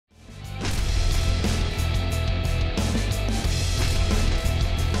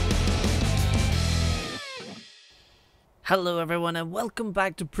Hello everyone and welcome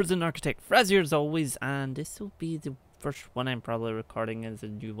back to Prison Architect. Fraz here as always, and this will be the first one I'm probably recording as a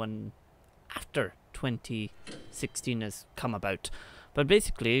new one after 2016 has come about. But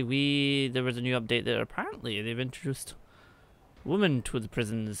basically there was a new update that apparently they've introduced women to the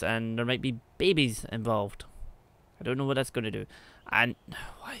prisons and there might be babies involved. I don't know what that's going to do. And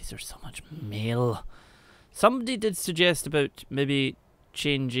why is there so much mail? Somebody did suggest about maybe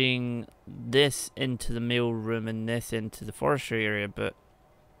changing this into the mail room and this into the forestry area, but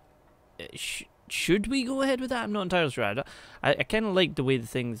should we go ahead with that? I'm not entirely sure. I kind of like the way the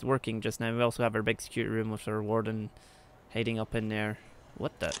thing's working just now. We also have our big security room with our warden hiding up in there.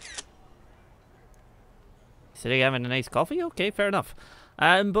 What the? Sitting having a nice coffee? Okay, fair enough.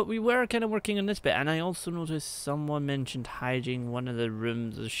 But we were kind of working on this bit, and I also noticed someone mentioned hiding one of the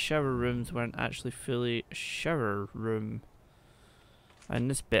rooms. The shower rooms weren't actually fully a shower room. In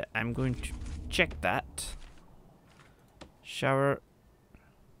this bit, I'm going to check that. Shower.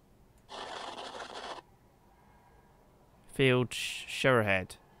 Failed shower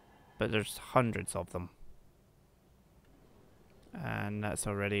head. But there's hundreds of them. And that's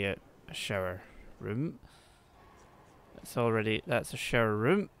already a shower room. That's a shower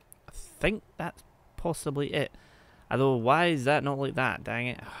room. I think that's possibly it. Although, why is that not like that? Dang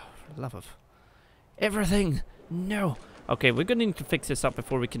it. Oh, for the love of everything. No. Okay, we're going to need to fix this up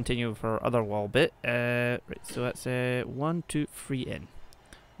before we continue with our other wall bit. Right, so that's 1, 2, 3 in.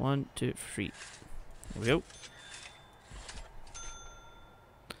 1, 2, 3. There we go.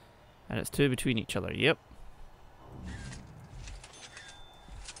 And it's 2 between each other. Yep.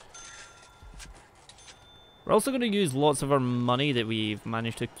 We're also going to use lots of our money that we've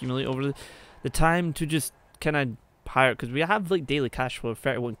managed to accumulate over the time to just kind of hire, because we have like daily cash flow of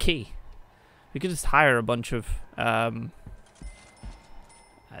 31k. We could just hire a bunch of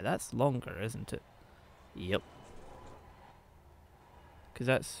that's longer, isn't it? Yep. Because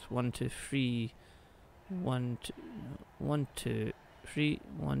that's 1, 2, 3. 1, 2, 1, 2, 3.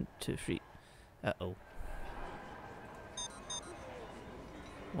 1, 2, 3. Uh-oh.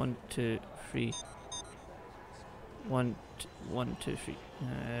 1, 2, 3. 1, 2, 3.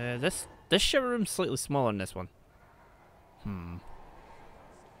 This shower room's slightly smaller than this one.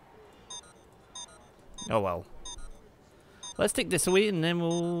 Oh well. Let's take this away and then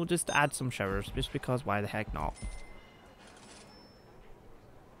we'll just add some showers, just because why the heck not?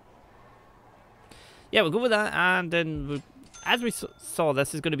 Yeah, we'll go with that, and then as we saw,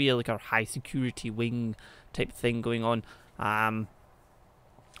 this is going to be like our high security wing type thing going on,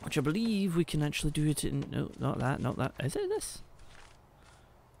 which I believe we can actually do it in. No, not that. Is it this?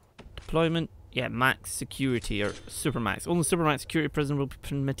 Deployment. Yeah, max security or super max. Only super max security prison will be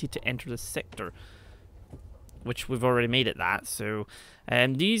permitted to enter the sector. Which we've already made it that, so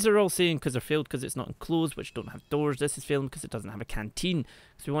these are all saying because they're failed because it's not enclosed, which don't have doors. This is failing because it doesn't have a canteen,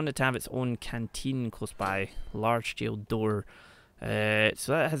 so we want it to have its own canteen close by, large scale door.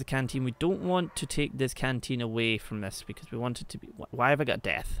 So that has a canteen. We don't want to take this canteen away from this because we want it to be. Why have I got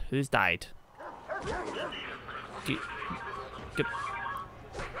death? Who's died? He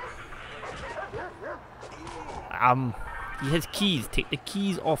has keys. Take the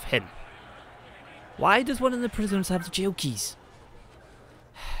keys off him. Why does one of the prisoners have the jail keys?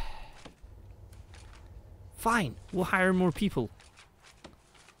 Fine, we'll hire more people.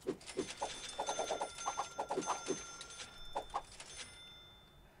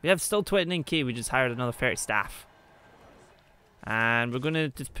 We have still 29k, we just hired another 30 staff. And we're going to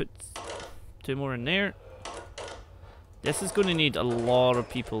just put 2 more in there. This is going to need a lot of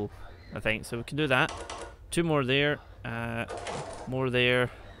people, I think, so we can do that. 2 more there, more there.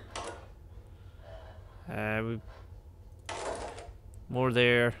 More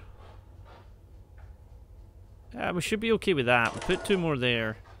there. We should be okay with that. We'll put 2 more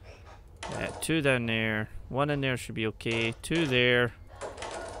there. 2 down there. 1 in there should be okay. 2 there.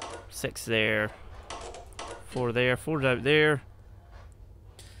 6 there. 4 there. 4 out there.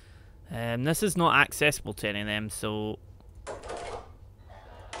 This is not accessible to any of them, so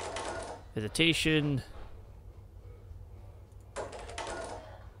visitation.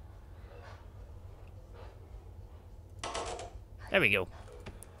 There we go.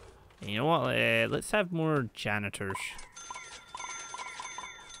 And you know what? Let's have more janitors.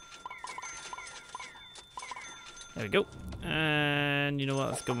 There we go. And you know what?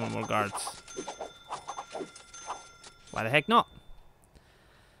 Let's go more guards. Why the heck not?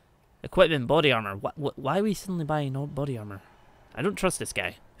 Equipment, body armor. Why are we suddenly buying body armor? I don't trust this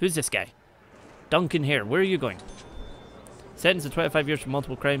guy. Who's this guy? Duncan here. Where are you going? Sentenced to 25 years for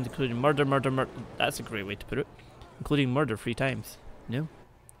multiple crimes, including murder. That's a great way to put it. Including murder 3 times. No?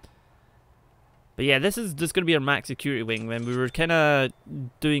 But yeah, this is just going to be our max security wing. When we were kind of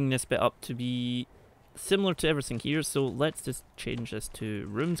doing this bit up to be similar to everything here, so let's just change this to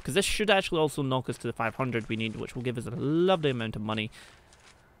rooms, because this should actually also knock us to the 500 we need, which will give us a lovely amount of money.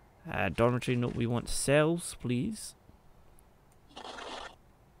 Dormitory, no, we want cells, please.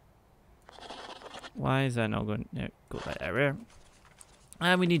 Why is that not going? There, go that area.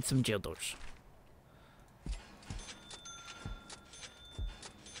 And we need some jail doors.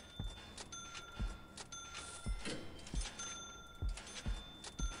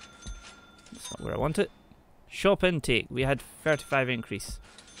 That's not where I want it. Shop intake. We had 35 increase.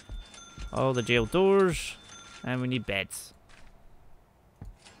 All the jail doors. And we need beds.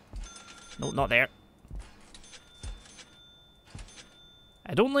 No, not there.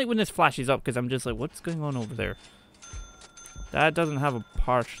 I don't like when this flashes up because I'm just like, what's going on over there? That doesn't have a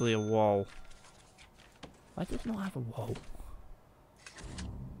partially a wall. Why does it not have a wall?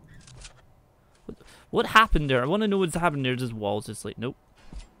 What happened there? I want to know what's happened there. Just walls. It's like, nope.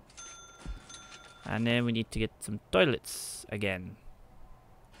 And then we need to get some toilets again.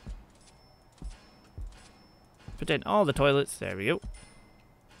 Put in all the toilets. There we go.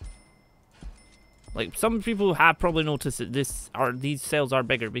 Like, some people have probably noticed that these cells are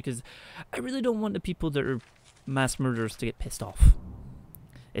bigger because I really don't want the people that are mass murderers to get pissed off.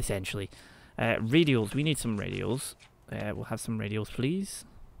 Essentially. Radios. We need some radios. We'll have some radios, please.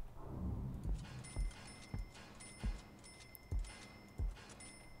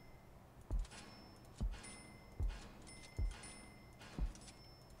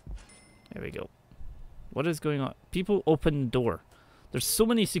 There we go. What is going on? People open the door. There's so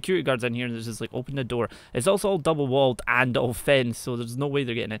many security guards in here, and there's just like, open the door. It's also all double walled and all fenced, so there's no way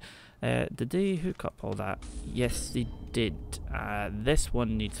they're getting it. Did they hook up all that? Yes, they did. This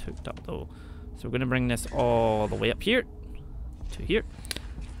one needs hooked up though. So we're going to bring this all the way up here to here.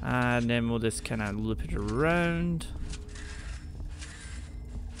 And then we'll just kind of loop it around.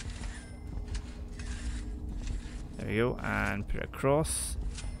 There we go. And put it across.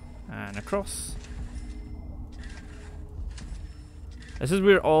 And across. This is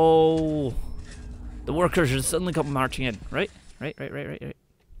where all the workers are suddenly come marching in. Right? Right.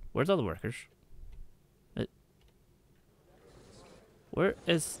 Where's all the workers? Where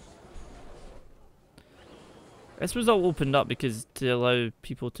is... This was all opened up because to allow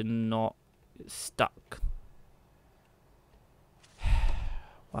people to not get stuck.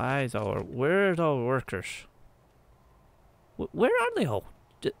 Why is all... Where's all the workers? Where are they all?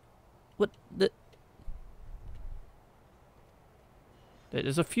 What the...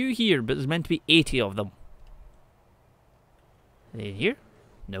 There's a few here, but there's meant to be 80 of them. Are they in here?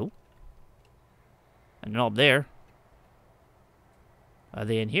 No. And they're not there. Are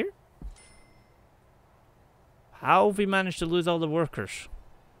they in here? How have we managed to lose all the workers?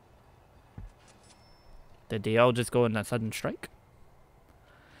 Did they all just go on a sudden strike?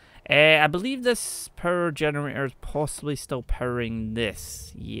 I believe this power generator is possibly still powering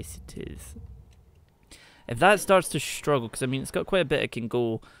this. Yes, it is. If that starts to struggle, because I mean it's got quite a bit it can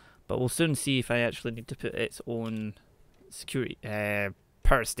go, but we'll soon see if I actually need to put its own security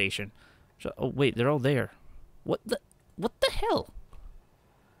power station. Oh wait, they're all there. What the hell?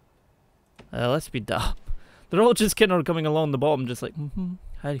 Let's be dumb. They're all just kind of coming along the bottom, just like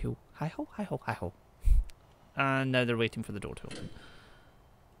hi ho, hi ho, hi ho, hi ho. And now they're waiting for the door to open.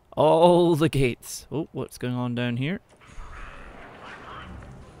 All the gates. Oh, what's going on down here?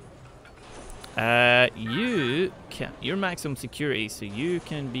 You're maximum security, so you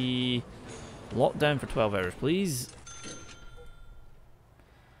can be locked down for 12 hours, please.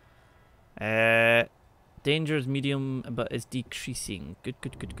 Danger is medium, but is decreasing. Good.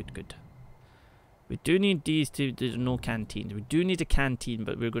 We do need these to, there's no canteen. We do need a canteen,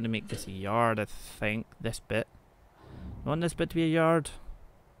 but we're going to make this a yard, I think. This bit. You want this bit to be a yard?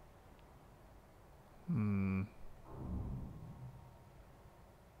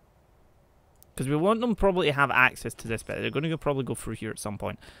 Because we want them probably to have access to this bit. They're going to probably go through here at some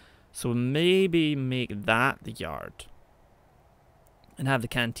point. So maybe make that the yard. And have the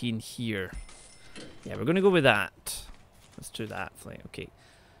canteen here. Yeah, we're going to go with that. Let's do that. Okay.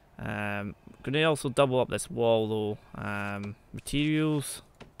 Going to also double up this wall though. Materials.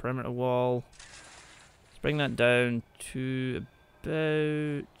 Perimeter wall. Let's bring that down to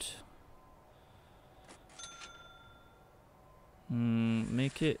about...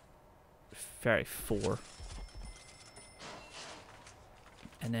 make it 34.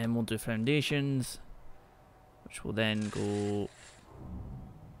 And then we'll do foundations, which will then go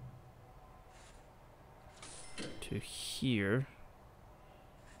to here.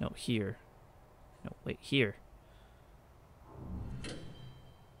 No, here. No, wait, here.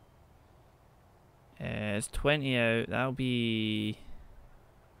 It's 20 out. That'll be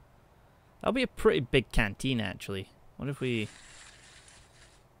a pretty big canteen, actually. What if we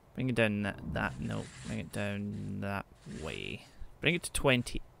bring it down no, bring it down that way. Bring it to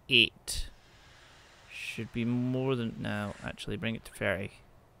 28. Should be more than, no, actually bring it to 30.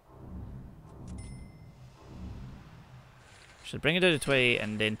 Should bring it down to 20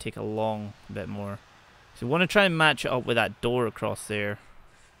 and then take a long bit more. So we want to try and match it up with that door across there.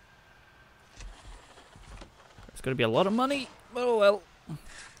 It's going to be a lot of money. Oh well. So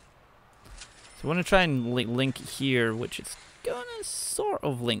we want to try and link here, which it's going to sort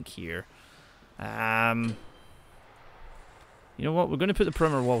of link here. You know what? We're going to put the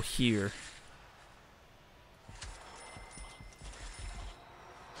perimeter wall here.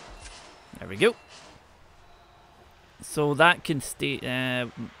 There we go. So that can stay.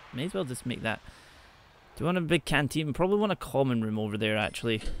 May as well just make that. Do you want a big canteen? We probably want a common room over there,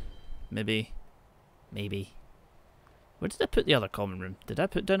 actually. Maybe. Where did I put the other common room? Did I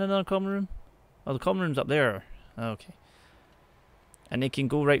put down another common room? Oh, the common room's up there. Okay. And they can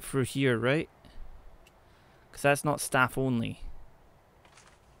go right through here, right? Because that's not staff only.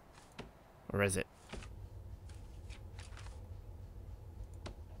 Or is it?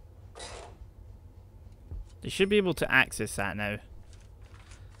 They should be able to access that now.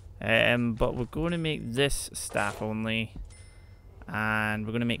 But we're going to make this staff only. And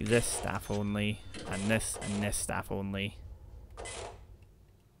we're going to make this staff only. And this staff only. There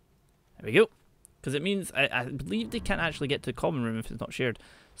we go. Because it means, I believe they can't actually get to the common room if it's not shared.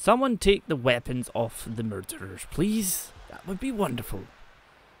 Someone take the weapons off the murderers, please. That would be wonderful.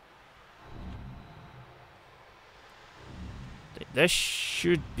 This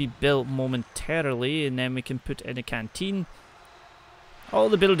should be built momentarily, and then we can put in a canteen. Oh,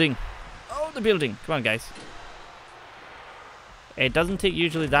 the building. Oh, the building. Come on, guys. It doesn't take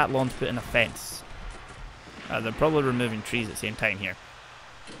usually that long to put in a fence. They're probably removing trees at the same time here.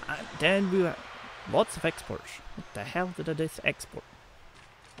 And then we have lots of exports. What the hell did I just export?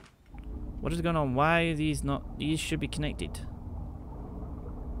 What is going on? Why are these not... These should be connected.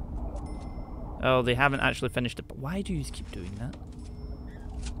 Oh, they haven't actually finished it. But why do you keep doing that?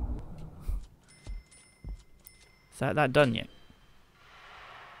 Is that done yet?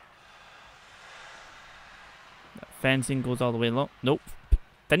 That fencing goes all the way along. Nope.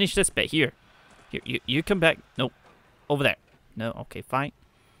 Finish this bit here. Here, you come back. Nope. Over there. No, okay, fine.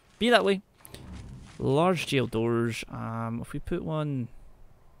 Be that way. Large jail doors. If we put 1,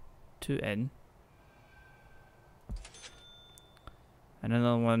 2 in. And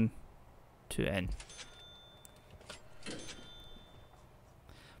another 1, 2 in.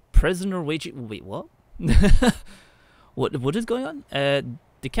 Prisoner waging. Wait, what? What is going on?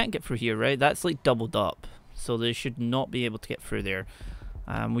 They can't get through here, right? That's like doubled up, so they should not be able to get through there.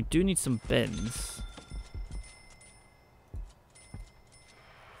 We do need some bins.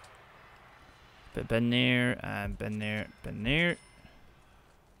 Put bin there, and bin there, bin there.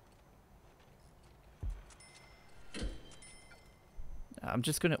 I'm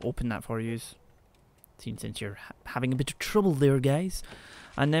just going to open that for you, since you're having a bit of trouble there, guys.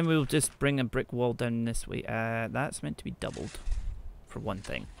 And then we'll just bring a brick wall down this way. That's meant to be doubled, for one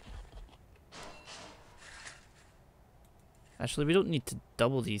thing. Actually, we don't need to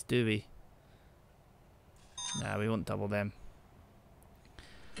double these, do we? Nah, we won't double them.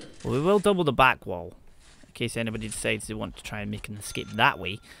 Well, we will double the back wall, in case anybody decides they want to try and make an escape that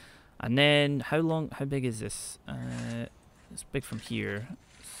way. And then, how big is this? It's big from here.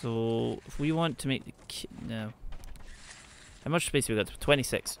 So, if we want to make the no. How much space have we got?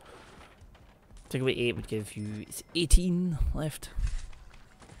 26. Take away 8 would give you... It's 18 left.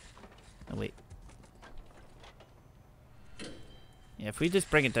 Oh, wait. Yeah, if we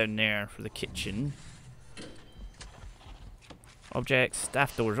just bring it down there for the kitchen. Objects,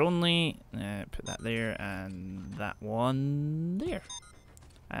 staff doors only. Put that there and that one there.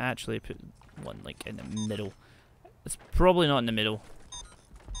 I actually put one like in the middle. It's probably not in the middle.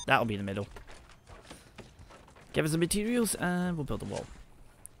 That'll be the middle. Give us the materials and we'll build a wall.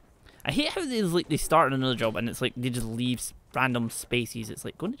 I hate how they start another job and it's like they just leave random spaces. It's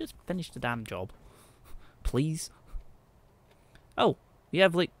like, going to just finish the damn job. Please. Oh, we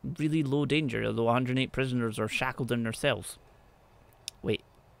have like really low danger, although 108 prisoners are shackled in their cells. Wait,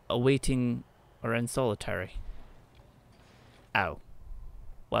 awaiting or in solitary. Ow.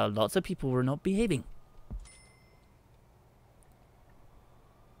 Well, lots of people were not behaving.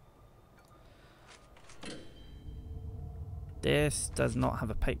 This does not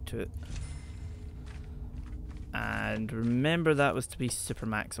have a pipe to it. And remember that was to be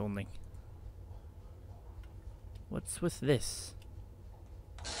Supermax only. What's with this?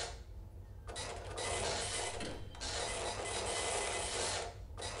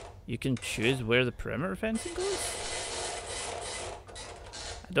 you can choose where the perimeter fencing goes.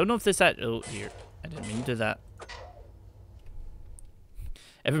 I don't know if this oh, here. I didn't mean to do that.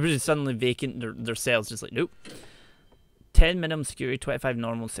 Everybody's suddenly vacant. Their cells just like, nope. 10 minimum security, 25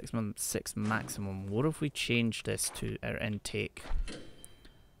 normal, 6 maximum. What if we change this to our intake?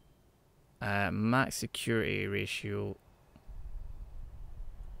 Max security ratio.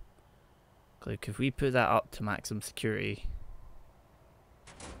 Like if we put that up to maximum security.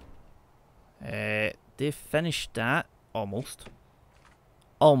 They finished that. Almost.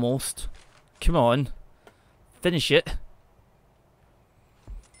 Almost. Come on. Finish it.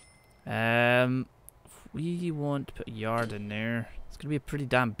 If we want to put a yard in there, it's going to be a pretty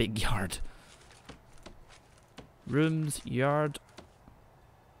damn big yard. Rooms, yard.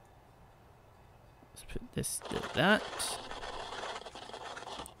 Let's put this, that.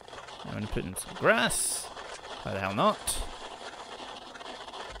 I'm going to put in some grass. Why the hell not?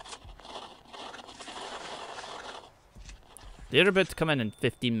 They're about to come in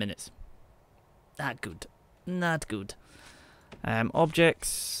 15 minutes. Not good. Not good.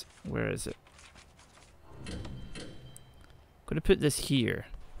 Objects. Where is it? I'm going to put this here.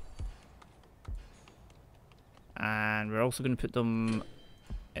 And we're also going to put them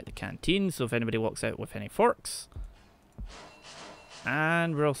at the canteen, so if anybody walks out with any forks.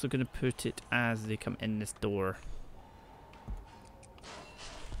 And we're also going to put it as they come in this door.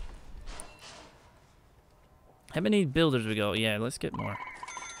 How many builders we got? Yeah, let's get more.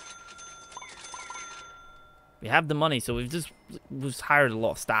 We have the money, so we've hired a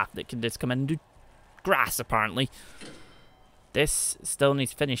lot of staff that can just come in and do grass, apparently. This still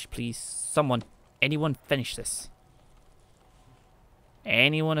needs finished, please. Someone, anyone finish this.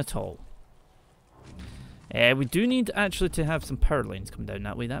 Anyone at all. We do need actually to have some power lines come down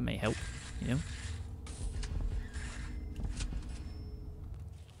that way. That may help, you know.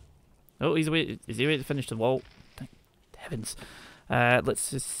 Oh, is he ready to finish the wall? Thank heavens. Let's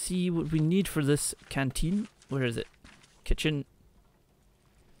just see what we need for this canteen. Where is it? Kitchen.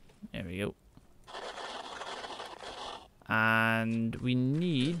 There we go. And we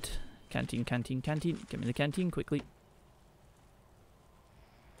need canteen. Give me the canteen quickly.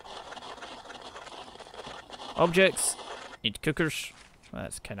 Objects. Need cookers. Well,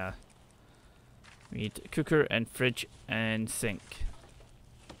 that's kind of. We need a cooker and fridge and sink.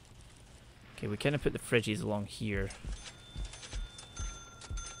 Okay, we kind of put the fridges along here.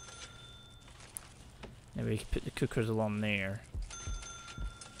 Now we can put the cookers along there.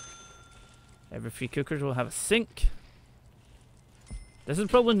 Every 3 cookers will have a sink. This is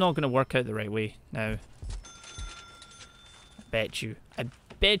probably not going to work out the right way now. I bet you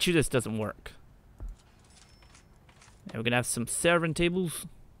this doesn't work. Now we're going to have some serving tables.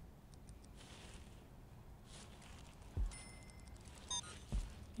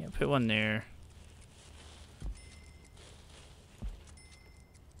 Yeah, put one there.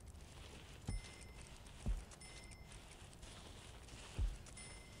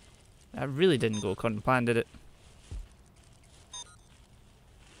 That really didn't go according to plan, did it?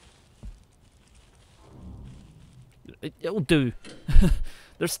 It'll do.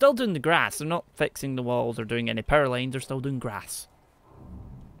 They're still doing the grass. They're not fixing the walls or doing any power lines. They're still doing grass.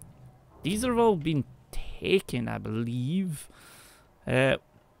 These have all been taken, I believe. But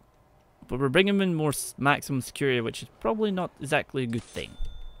we're bringing in more maximum security, which is probably not exactly a good thing.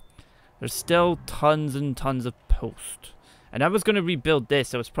 There's still tons and tons of posts. And I was going to rebuild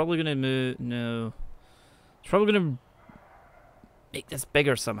this. I was probably going to move... No. I was probably going to make this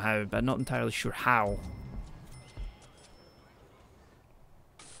bigger somehow, but I'm not entirely sure how.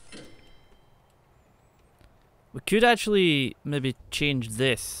 We could actually maybe change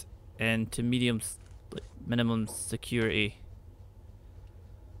this into medium, like minimum security.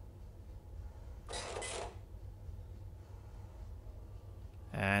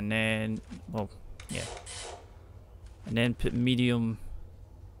 And then, well, yeah. And then put medium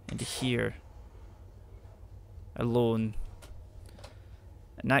into here alone.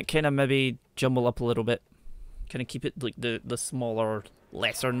 And that kind of maybe jumble up a little bit. Kind of keep it like the smaller,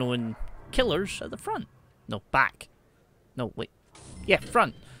 lesser known killers at the front. No, back. No, wait. Yeah,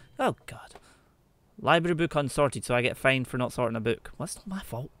 front. Oh, God. Library book unsorted, so I get fined for not sorting a book. Well, that's not my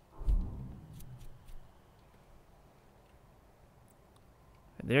fault.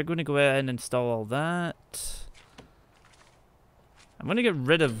 They're going to go out and install all that. I'm going to get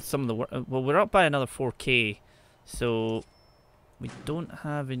rid of some of the work. Well, we're up by another 4K, so we don't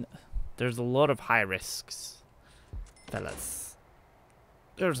have... There's a lot of high risks, fellas.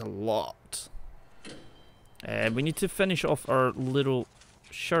 There's a lot. We need to finish off our little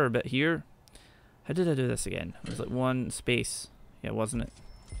sherbet here. How did I do this again? It was like one space. Yeah, wasn't it?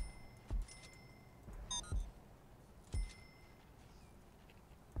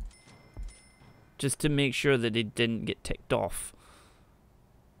 just to make sure that they didn't get ticked off.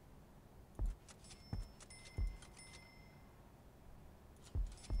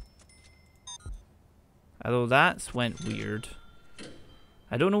 Although that's went weird.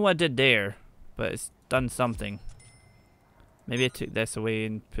 I don't know what I did there, but it's done something. Maybe I took this away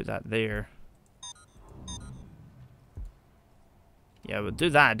and put that there. Yeah, we'll do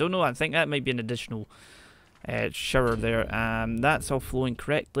that. I don't know. I think that might be an additional shower there. That's all flowing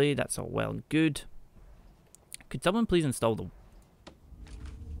correctly. That's all well and good. Could someone please install the...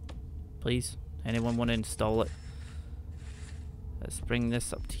 Please? Anyone want to install it? Let's bring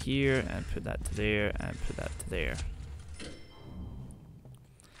this up to here and put that to there and put that to there.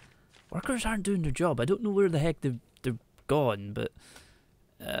 Workers aren't doing their job. I don't know where the heck they're gone, but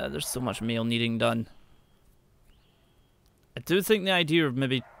there's so much mail needing done. I do think the idea of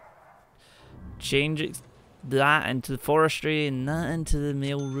maybe changing that into the forestry and that into the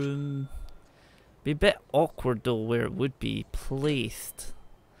mail room be a bit awkward though where it would be placed.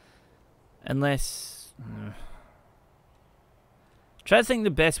 Unless... Try to think the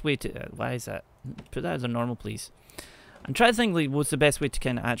best way to... why is that? Put that as a normal, please. I'm trying to think like what's the best way to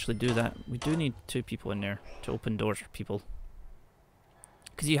kind of actually do that. We do need 2 people in there to open doors for people.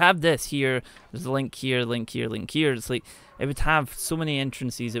 Because you have this here, there's a link here, link here, link here. It's like, it would have so many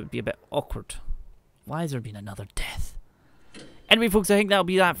entrances, it would be a bit awkward. Why has there been another death? Anyway, folks, I think that'll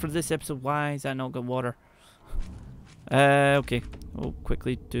be that for this episode. Why is that not got water? Okay. We'll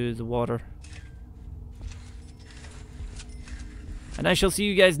quickly do the water. And I shall see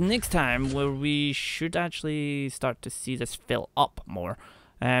you guys next time, where we should actually start to see this fill up more.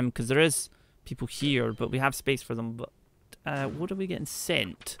 Because there is people here, but we have space for them. But what are we getting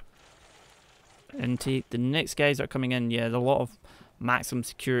sent? Intake. The next guys that are coming in, yeah, there's a lot of maximum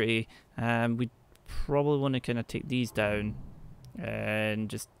security. We probably want to kind of take these down. And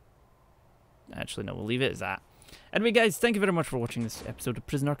just... Actually, no, we'll leave it as that. Anyway, guys, thank you very much for watching this episode of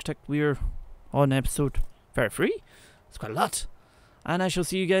Prison Architect. We're on episode 33. It's quite a lot. And I shall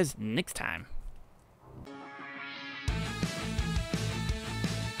see you guys next time.